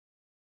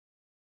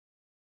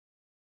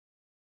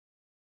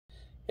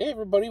Hey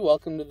everybody,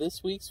 welcome to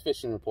this week's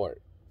fishing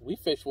report. We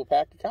fished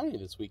Wapaka County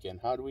this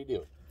weekend. How do we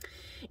do?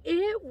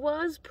 It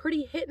was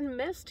pretty hit and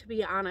miss, to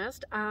be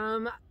honest.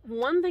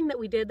 One thing that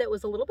we did that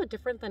was a little bit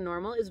different than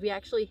normal is we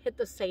actually hit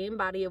the same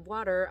body of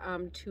water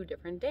 2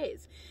 different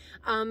days.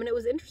 And it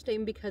was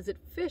interesting because it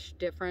fished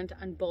different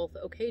on both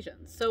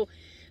occasions. So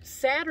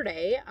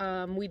Saturday,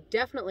 we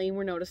definitely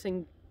were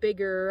noticing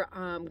bigger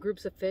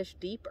groups of fish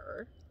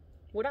deeper.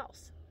 What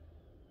else?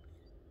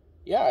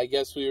 Yeah, I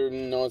guess we were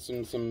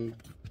noticing some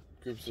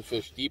groups of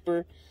fish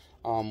deeper.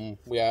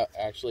 We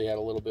actually had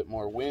a little bit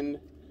more wind,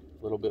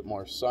 a little bit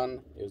more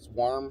sun. It was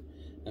warm,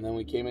 and then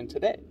we came in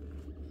today.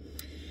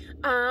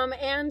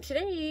 And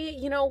today,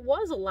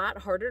 was a lot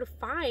harder to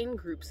find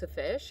groups of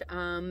fish.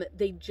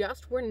 They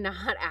just were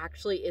not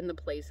actually in the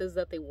places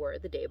that they were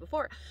the day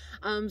before.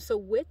 So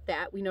with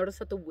that, we noticed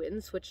that the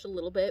wind switched a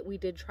little bit. We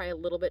did try a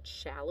little bit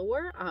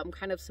shallower,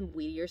 kind of some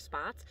weedier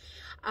spots.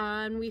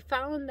 And we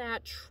found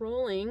that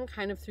trolling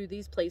kind of through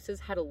these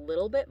places had a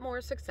little bit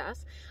more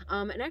success.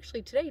 And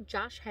actually today,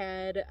 Josh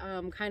had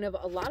kind of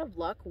a lot of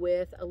luck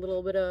with a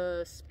little bit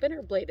of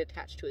spinner blade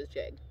attached to his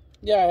jig.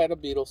 Yeah, I had a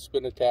beetle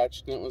spin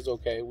attached, and it was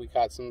okay. We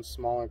caught some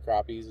smaller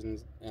crappies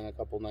and a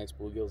couple nice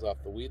bluegills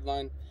off the weed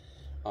line.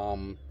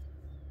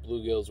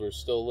 Bluegills were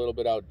still a little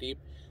bit out deep.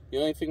 The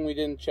only thing we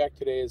didn't check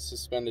today is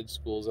suspended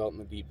schools out in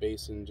the deep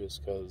basin,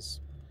 just because,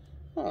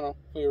 I don't know,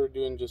 we were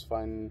doing just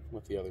fine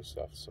with the other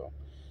stuff. So,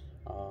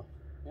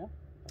 yeah,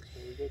 that's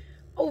what we did.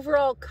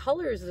 Overall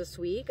colors this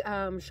week,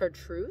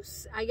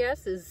 chartreuse, I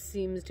guess,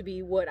 seems to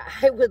be what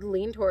I would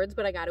lean towards,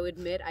 but I got to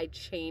admit I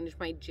changed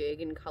my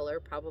jig and color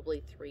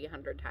probably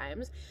 300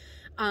 times.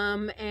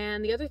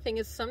 And the other thing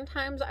is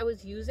sometimes I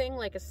was using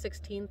like a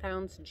 16th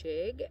ounce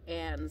jig,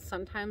 and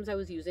sometimes I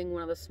was using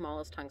one of the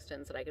smallest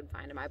tungstens that I could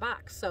find in my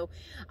box. So,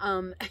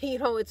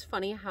 it's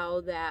funny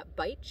how that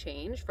bite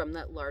changed from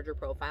that larger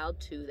profile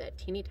to that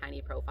teeny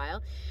tiny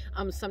profile.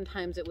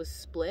 Sometimes it was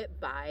split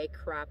by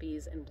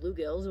crappies and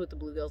bluegills, with the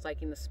bluegills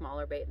liking the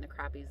smaller bait and the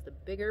crappies the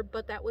bigger,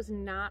 but that was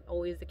not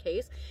always the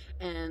case.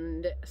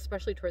 And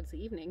especially towards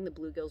the evening, the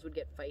bluegills would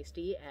get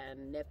feisty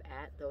and nip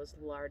at those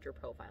larger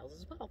profiles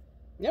as well.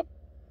 Yep.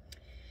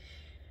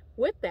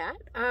 With that,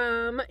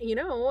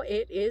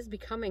 it is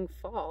becoming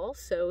fall,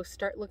 so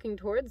start looking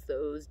towards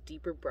those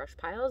deeper brush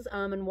piles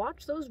and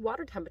watch those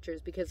water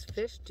temperatures, because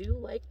fish do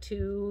like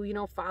to,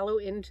 follow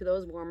into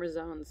those warmer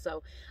zones.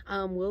 So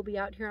we'll be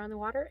out here on the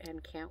water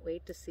and can't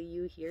wait to see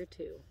you here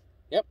too.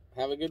 Yep.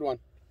 Have a good one.